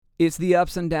It's the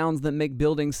ups and downs that make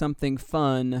building something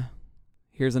fun.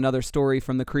 Here's another story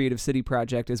from the Creative City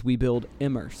Project as we build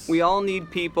Immerse. We all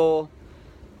need people.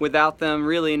 Without them,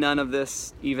 really none of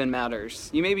this even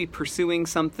matters. You may be pursuing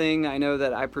something. I know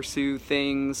that I pursue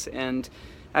things, and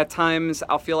at times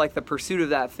I'll feel like the pursuit of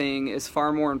that thing is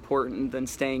far more important than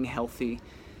staying healthy.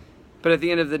 But at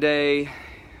the end of the day,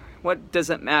 what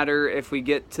does it matter if we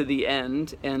get to the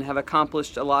end and have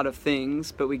accomplished a lot of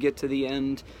things, but we get to the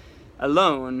end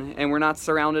alone and we're not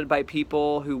surrounded by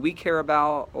people who we care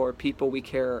about or people we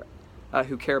care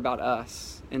who care about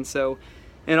us. And so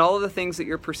in all of the things that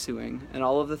you're pursuing and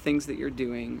all of the things that you're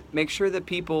doing, make sure that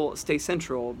people stay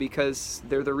central, because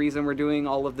they're the reason we're doing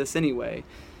all of this anyway.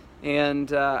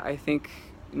 And I think,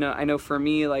 I know for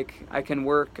me, like, I can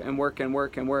work and work and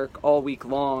work and work all week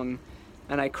long,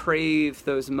 and I crave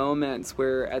those moments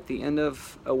where at the end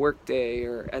of a work day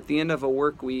or at the end of a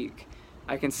work week,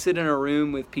 I can sit in a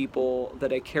room with people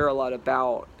that I care a lot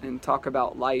about and talk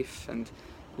about life and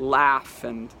laugh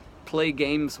and play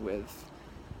games with.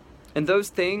 And those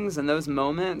things and those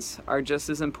moments are just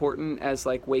as important as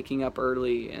like waking up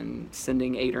early and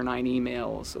sending 8 or 9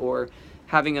 emails, or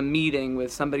having a meeting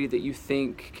with somebody that you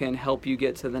think can help you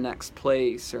get to the next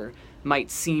place or might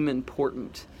seem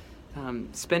important.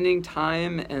 Spending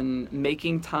time and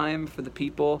making time for the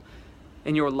people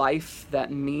in your life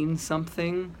that mean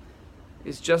something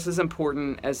is just as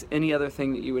important as any other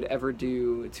thing that you would ever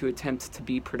do to attempt to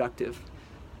be productive.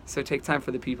 So take time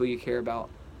for the people you care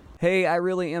about. Hey, I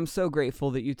really am so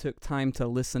grateful that you took time to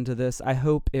listen to this. I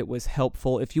hope it was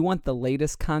helpful. If you want the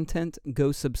latest content,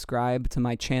 go subscribe to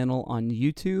my channel on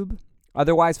YouTube.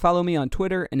 Otherwise, follow me on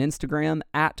Twitter and Instagram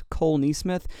 @Cole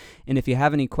Neesmith. And if you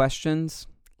have any questions,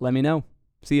 let me know.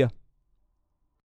 See ya.